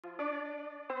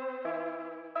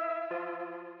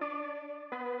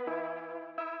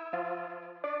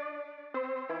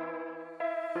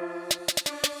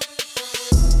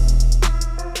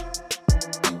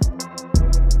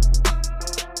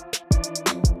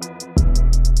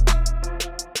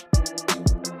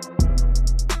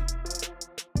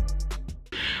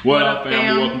What up,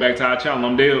 fam? Welcome back to our channel.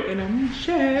 I'm Dale. And I'm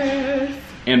Chess.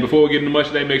 And before we get into much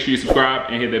today, make sure you subscribe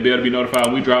and hit that bell to be notified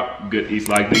when we drop good eats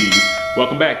like these.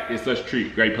 Welcome back. It's such a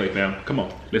treat. Great play, fam. Come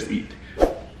on, let's eat.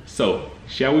 So,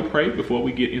 shall we pray before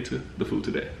we get into the food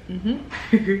today?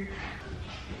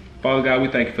 Father God, we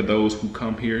thank you for those who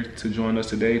come here to join us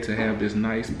today to have this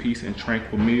nice, peace, and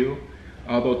tranquil meal.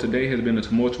 Although today has been a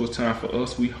tumultuous time for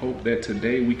us, we hope that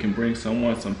today we can bring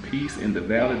someone some peace in the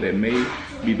valley that may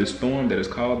be the storm that is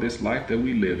called this life that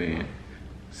we live in.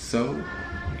 So,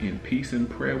 in peace and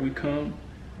prayer we come.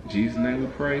 In Jesus' name we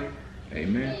pray.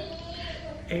 Amen.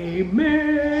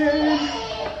 Amen.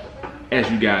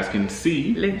 As you guys can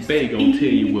see, Bae gonna tell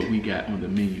you what we got on the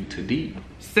menu today.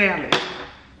 Salad.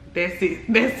 That's it.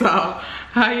 That's all.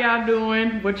 How y'all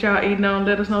doing? What y'all eating on?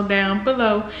 Let us know down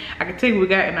below. I can tell you what we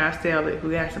got in our salad.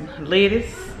 We got some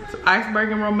lettuce, some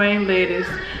iceberg and romaine lettuce,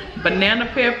 banana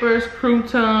peppers,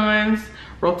 croutons,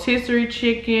 rotisserie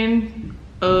chicken,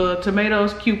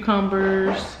 tomatoes,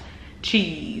 cucumbers,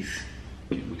 cheese.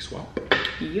 We swap.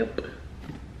 Yep.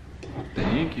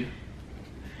 Thank you.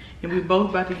 And we both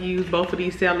about to use both of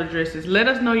these salad dressings. Let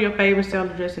us know your favorite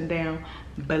salad dressing down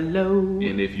below.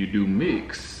 And if you do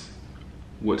mix,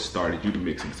 what started you to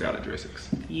mixing salad dressings?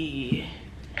 Yeah,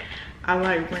 I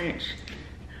like ranch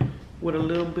with a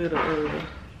little bit of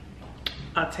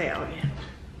Italian.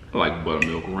 I like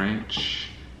buttermilk ranch.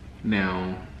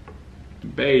 Now,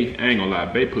 Bae, I ain't gonna lie,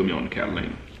 Bae put me on the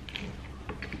Catalina.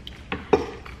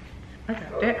 I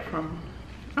got that from,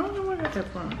 I don't know where I got that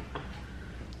from.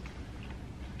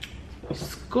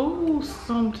 School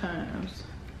sometimes.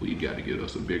 We gotta get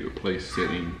us a bigger place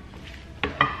setting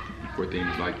for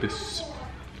things like this.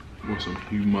 Or some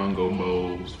humongo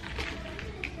bowls.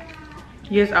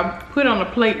 Yes, I put on a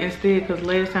plate instead because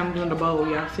last time doing the bowl,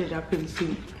 y'all said y'all couldn't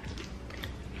see.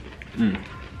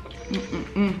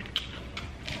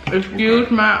 Excuse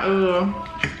my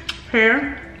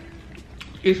hair.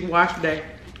 It's wash day.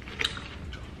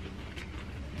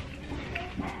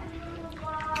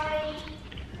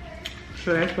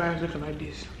 So that's why it's looking like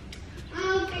this.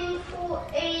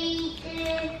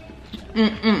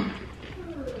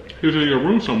 He's in your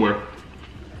room somewhere.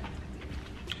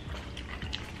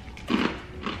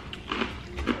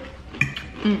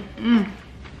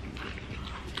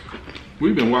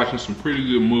 We've been watching some pretty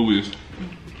good movies.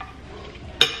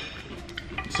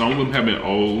 Some of them have been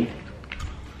old,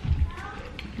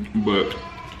 but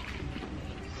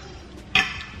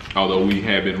although we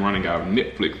have been running out of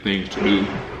Netflix things to do,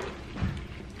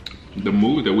 the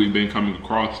movies that we've been coming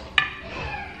across,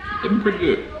 they've been pretty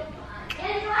good.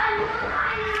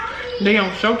 They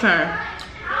on Showtime.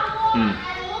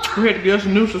 We had to get us a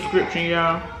new subscription,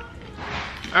 y'all.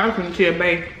 I was gonna tell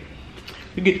Bae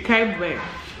to get the cable back.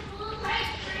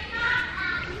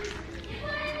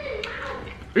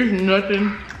 There's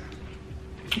nothing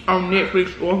on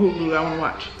Netflix or Hulu I wanna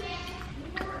watch.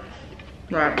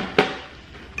 Right.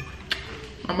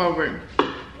 I'm over it.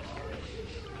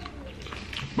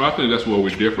 But I think that's where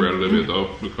we differ a little bit though,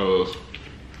 because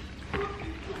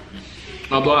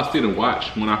although I still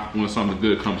watch when something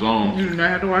good comes on. You do not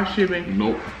have to watch TV.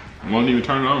 Nope. Won't even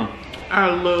turn it on. I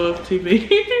love TV.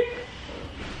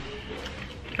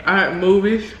 I have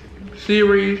movies,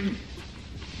 series,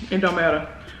 it don't matter.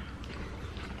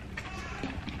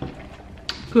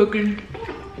 Cooking,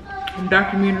 and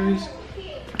documentaries,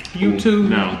 YouTube.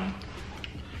 Now,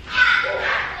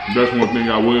 that's one thing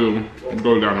I will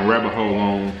go down a rabbit hole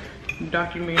on.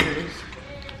 Documentaries.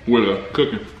 With a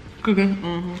cooking. Cooking,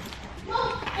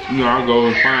 You know, I'll go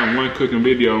and find one cooking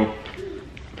video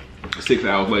 6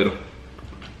 hours later.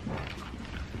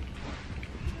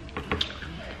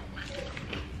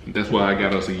 That's why I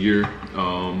got us a year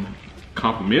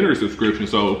complimentary subscription.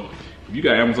 So if you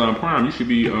got Amazon Prime, you should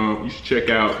be you should check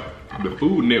out the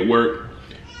Food Network.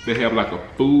 They have like a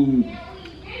food,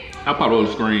 I'll pop it on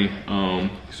the screen,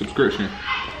 subscription.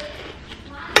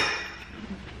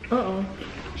 Uh-oh.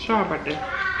 Sorry about that.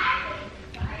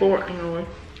 Fork in the way.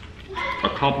 A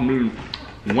complimentary,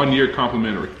 1 year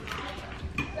complimentary.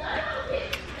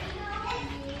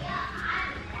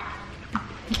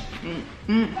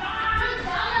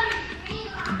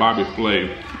 Bobby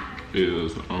Flay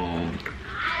is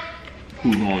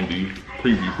who's on the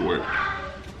preview for it.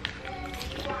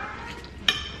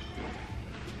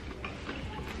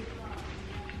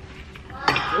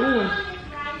 Ooh.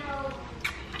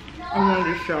 I want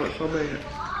this salad so bad.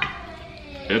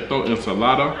 Esto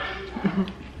ensalada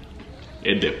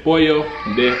es de pollo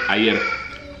de ayer.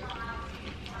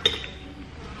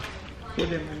 What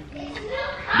that mean?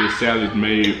 This salad is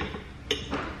made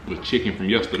with chicken from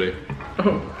yesterday.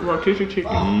 Oh, rotisserie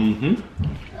chicken.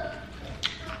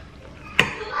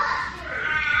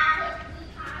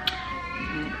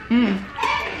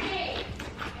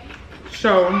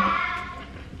 So,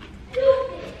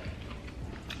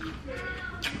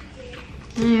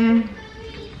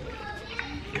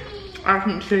 I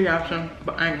can tell y'all something,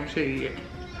 but I ain't gonna tell you yet.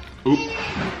 Oop.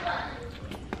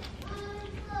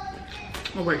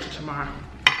 I'll wait till tomorrow.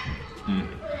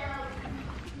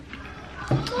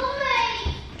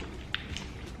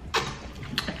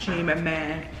 I changed my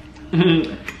mind.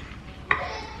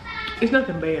 It's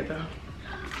nothing bad though.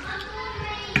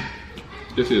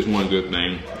 This is one good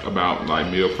thing about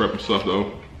like meal prep and stuff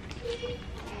though.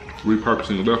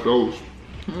 Repurposing leftovers.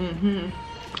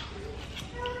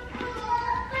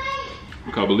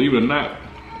 Because believe it or not,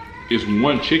 it's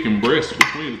one chicken breast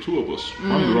between the two of us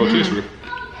from the rotisserie.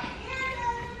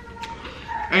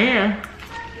 And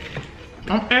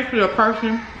I'm actually a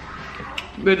person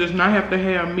that does not have to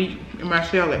have meat in my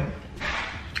salad.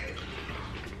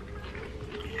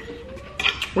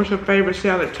 What's your favorite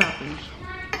salad toppings?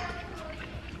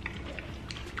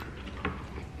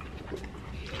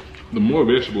 The more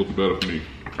vegetables, the better for me.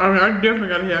 I mean, I definitely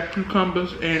gotta have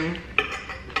cucumbers and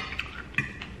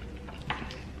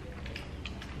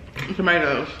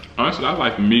tomatoes. Honestly, I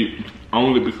like the meat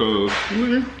only because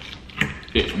I'm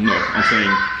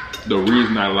saying the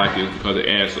reason I like it is because it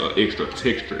adds an extra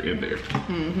texture in there.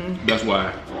 That's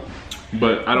why.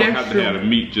 But I don't have to have the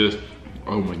meat just.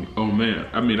 Oh man.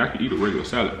 I mean, I can eat a regular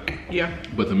salad. Yeah.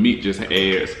 But the meat just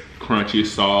adds crunchy,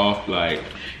 soft, like.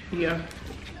 Yeah.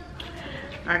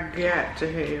 I got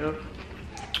to have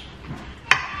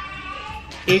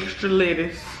extra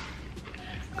lettuce.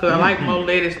 Cause I like more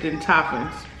lettuce than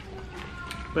toppings.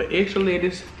 But extra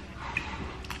lettuce.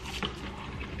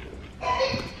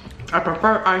 I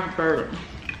prefer iceberg.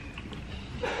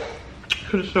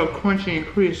 Cause it's so crunchy and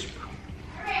crisp.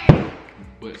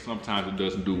 But sometimes it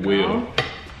doesn't do well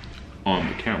on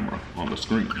the camera, on the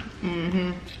screen.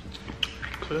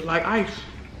 Cause it's like ice.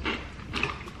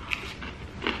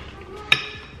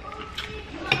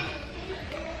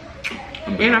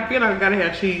 And I feel like I gotta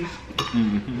have cheese.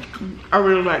 I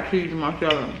really like cheese in my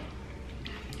salad.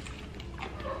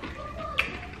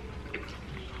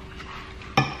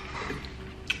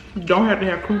 Don't have to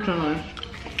have croutons.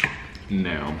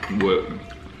 Now,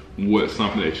 what's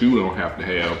something that you don't have to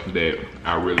have that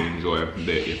I really enjoy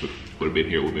that if it would have been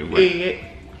here would have been great? Egg.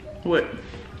 What?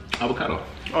 Avocado.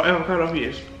 Oh, avocado,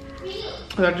 yes.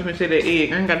 Cause I just been say that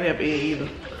egg. I ain't gotta have egg either,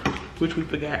 which we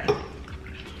forgot.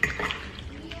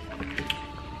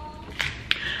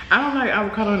 I don't like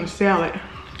avocado in the salad.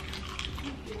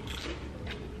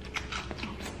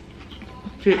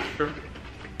 Texture.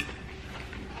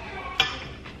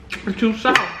 It's too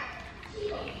soft.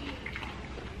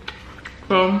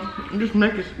 So just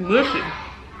make it mushy.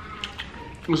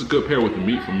 It's a good pair with the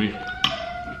meat for me.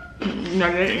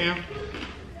 Like that, yeah.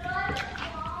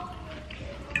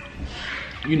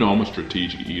 You know I'm a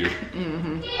strategic eater.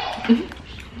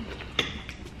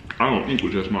 I don't eat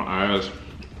with just my eyes.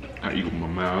 I eat with my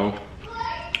mouth.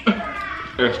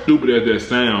 As stupid as that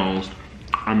sounds,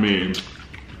 I mean,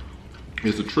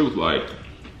 it's the truth. Like,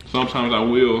 sometimes I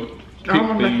will pick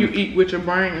Almost like you things. eat with your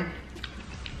brain.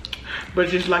 But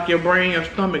just like your brain and your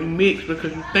stomach mix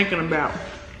because you're thinking about,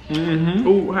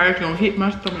 ooh, how it's gonna hit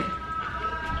my stomach.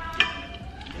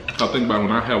 I think about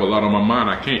when I have a lot on my mind,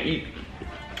 I can't eat.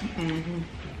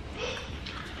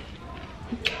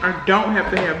 I don't have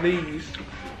to have these.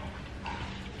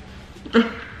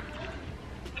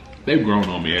 They've grown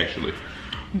on me, actually.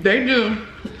 They do.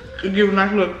 It give a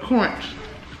nice little crunch.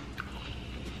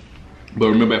 But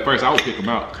remember, at first, I would pick them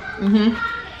out.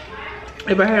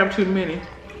 If I have too many.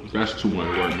 That's too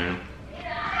much work, man.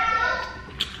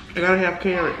 I gotta have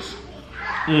carrots.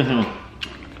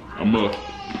 I must.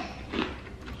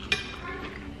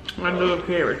 I love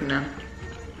carrots now.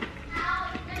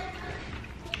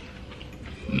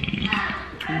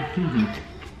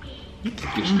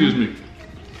 Excuse me.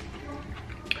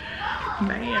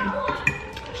 Man.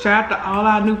 Shout out to all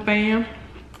our new fam.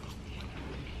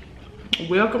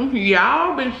 Welcome.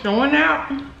 Y'all been showing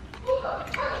out.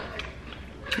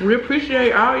 We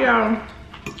appreciate all y'all.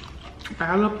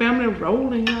 Our little family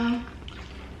rolling, y'all.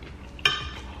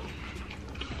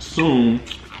 Soon,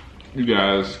 you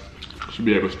guys should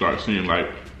be able to start seeing, like,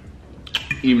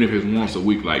 even if it's once a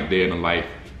week, like day in the life,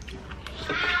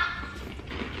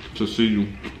 to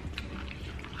see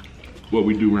what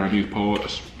we do around these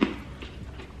parts.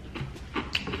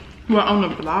 Well, on the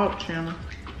vlog channel,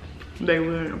 they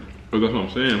will. But that's what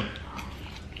I'm saying.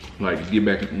 Like, get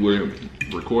back with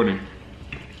recording.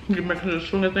 Get back to the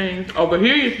swing of things. Over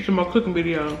here, you see some more cooking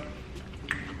videos.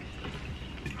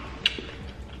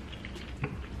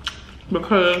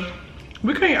 Because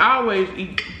we can't always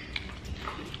eat.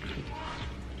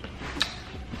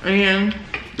 And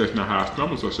That's not how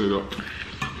stomachs are set up.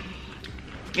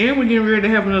 And we're getting ready to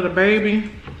have another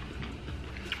baby.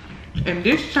 And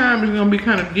this time is gonna be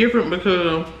kind of different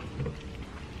because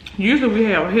usually we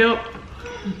have help,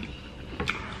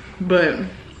 but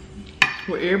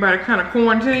with everybody kind of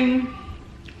quarantined,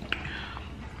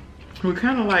 we're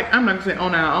kind of like, I'm not gonna say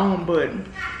on our own, but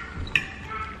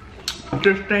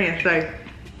just staying safe.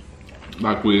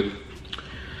 Like with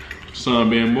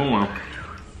son being born,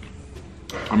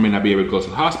 I may not be able to go to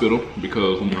the hospital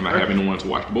because I'm not having no one to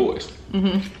watch the boys.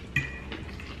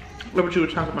 What you were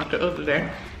talking about the other day.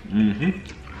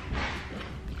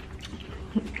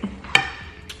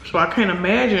 So I can't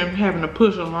imagine having to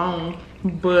push along,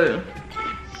 but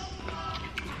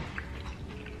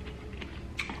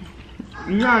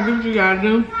you gotta do what you gotta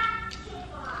do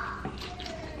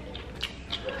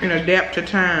and adapt to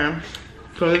times.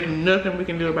 So there's nothing we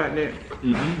can do about that.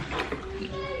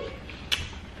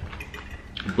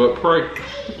 But pray.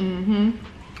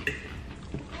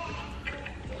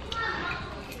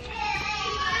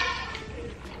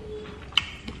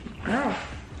 Ow.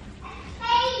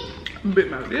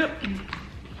 Bit my lip.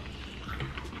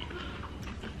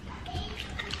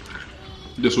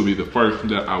 This will be the first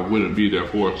that I wouldn't be there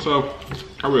for, so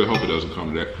I really hope it doesn't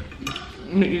come to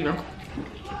that. Me either.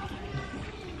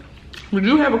 We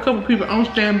do have a couple people on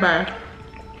standby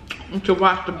to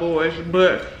watch the boys,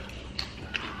 but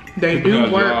they do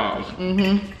work.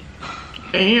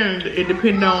 And it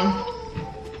depends on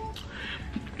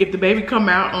if the baby come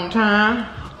out on time,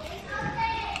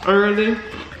 early,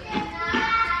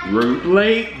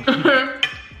 late.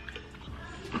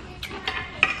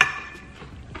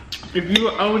 If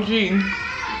you're an OG,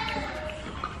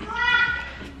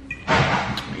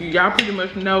 y'all pretty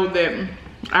much know that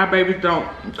our babies don't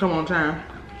come on time.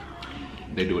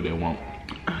 They do what they want.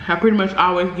 I pretty much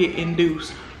always get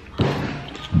induced.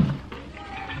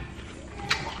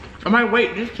 I might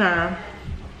wait this time.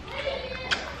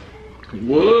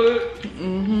 What?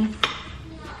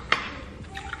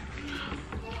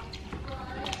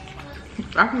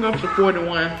 I can go up to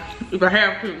 41 if I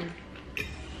have to.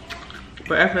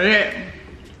 But after that,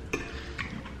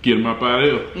 Get them up out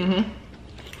of here.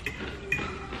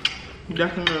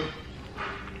 that's enough.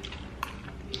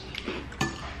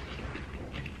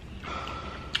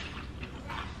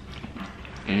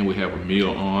 And we have a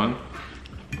meal on.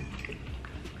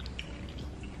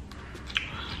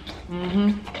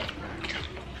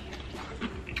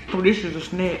 Oh, this is a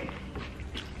snack.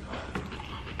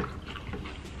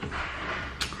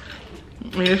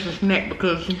 And it's a snack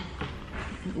because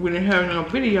we didn't have no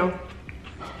video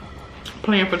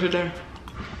planned for today.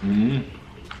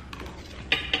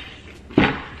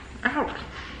 Ouch.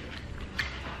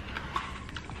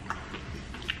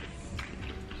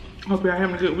 Hope y'all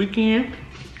having a good weekend.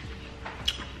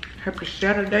 Happy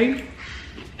Saturday.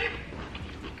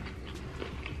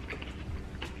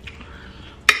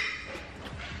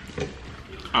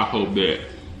 I hope that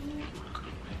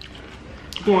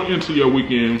going into your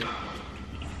weekend,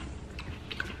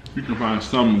 you can find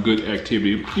some good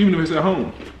activity, even if it's at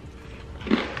home.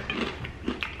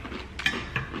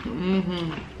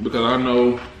 Because I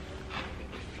know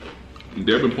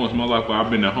there have been points in my life where I've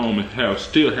been at home and have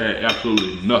still had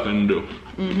absolutely nothing to do.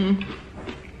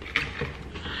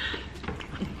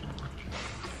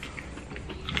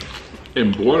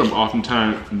 And boredom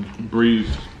oftentimes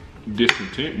breeds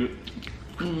discontentment.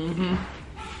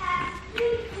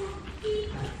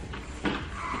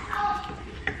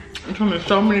 So there's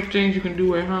so many things you can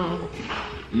do at home.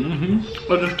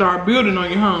 Or to start building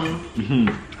on your home.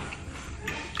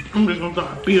 I'm just gonna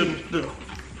start building stuff.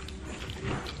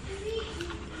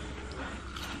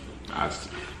 That's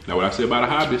what I say about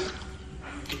hobbies.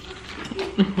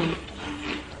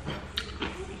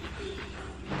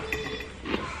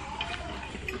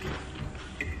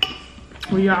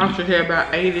 We all should have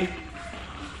about 80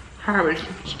 hobbies.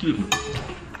 Excuse me.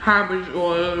 Hobbies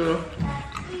or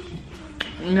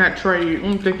not trade.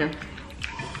 I'm thinking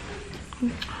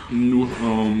New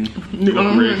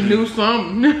new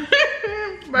something.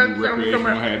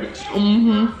 recreational habits.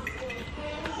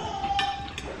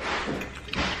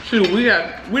 Shoot, we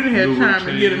didn't have time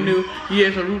to get a new,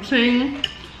 a routine,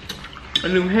 a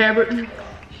new habit.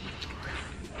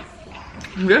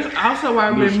 That's also why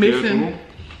I've been missing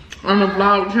on the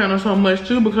vlog channel so much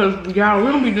too, because y'all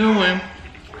will be doing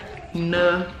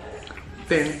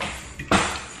nothing.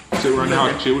 Sit right now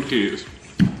and chill with kids.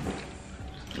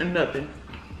 And nothing.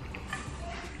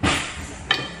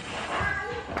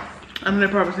 I know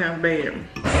that probably sounds bad.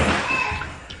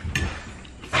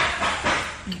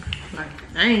 Like,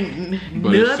 I ain't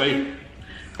But nothing. it's safe.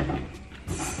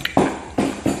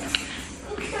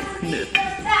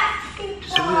 Nothing.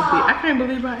 Just a little bit. I can't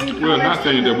believe I ate. We're not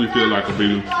saying that we feel like a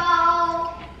beater.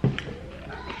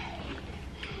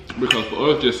 Because for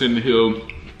us just sitting here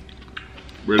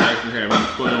relaxing, having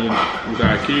fun with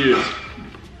our kids,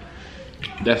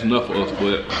 that's enough for us,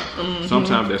 but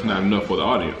sometimes that's not enough for the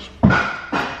audience.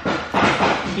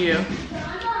 Yeah.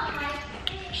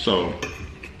 So.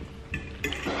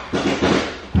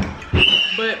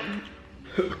 But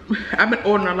I've been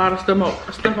ordering a lot of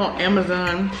stuff on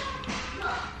Amazon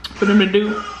for them to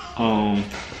do.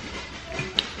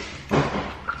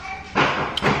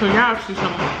 So y'all see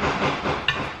some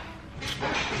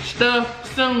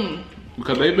stuff soon.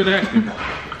 Because they've been asking.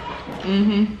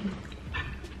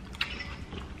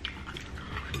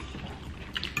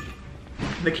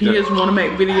 The kids want to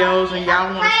make videos and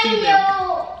y'all want to see them.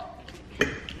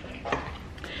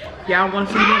 Y'all want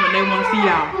to see them and they want to see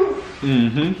y'all.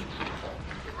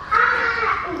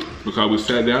 Because we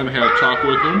sat down and had a talk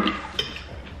with them.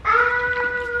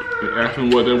 And asked them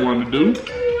what they wanted to do.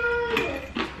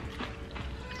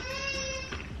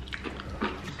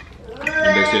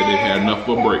 And they said they had enough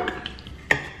for a break.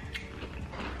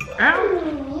 Ow.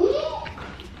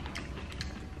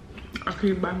 I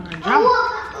keep by my job.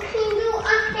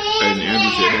 And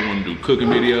Andrew said they want to do cooking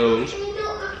videos.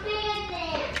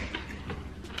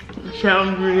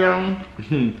 Challenge video.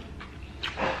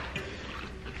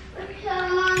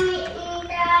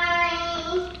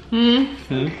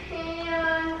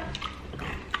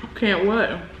 Can't what?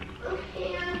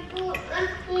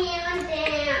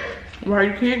 Why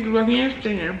you can't do a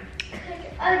handstand?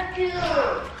 I do.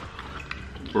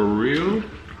 For real?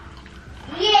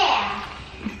 Yeah.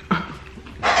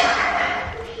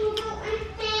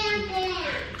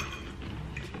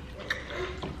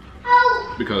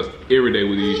 Because every day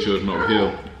with these children over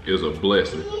here is a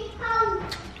blessing.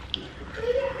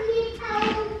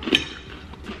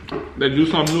 They do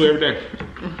something new every day.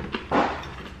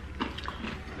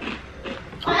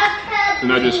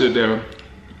 And I just sit there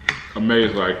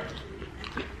amazed like,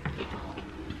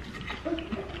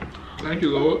 thank you,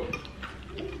 Lord.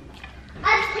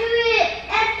 I do it.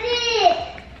 That's it.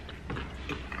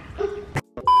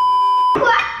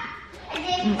 Quack. I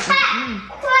did quack.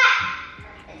 Quack.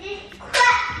 I did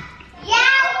quack.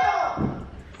 Yow.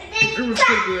 I did It was quack.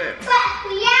 pretty good. Quack.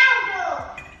 Yow.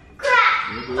 Quack.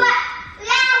 Quack.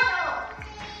 Yow.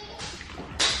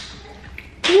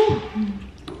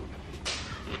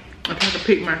 I tried to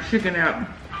pick my chicken out.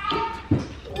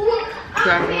 So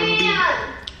I don't want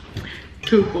to be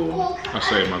too full. I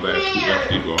saved my last two left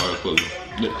to go out for the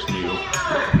next meal.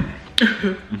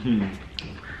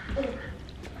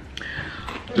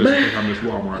 Just think I miss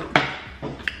Walmart.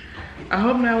 I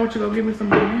hope now I want you to go get me some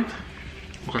bananas.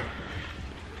 Okay.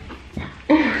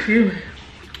 Oh, excuse me.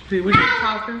 See, we just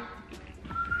talking.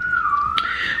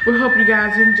 We hope you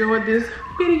guys enjoyed this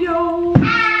video.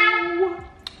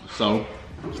 So,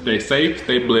 stay safe,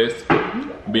 stay blessed,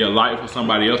 be a light for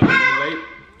somebody else to emulate,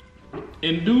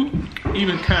 and do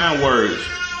even kind words.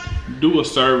 Do a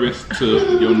service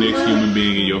to your next human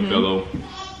being and your fellow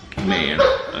man.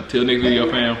 Until next video,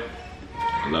 fam,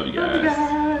 I love you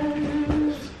guys.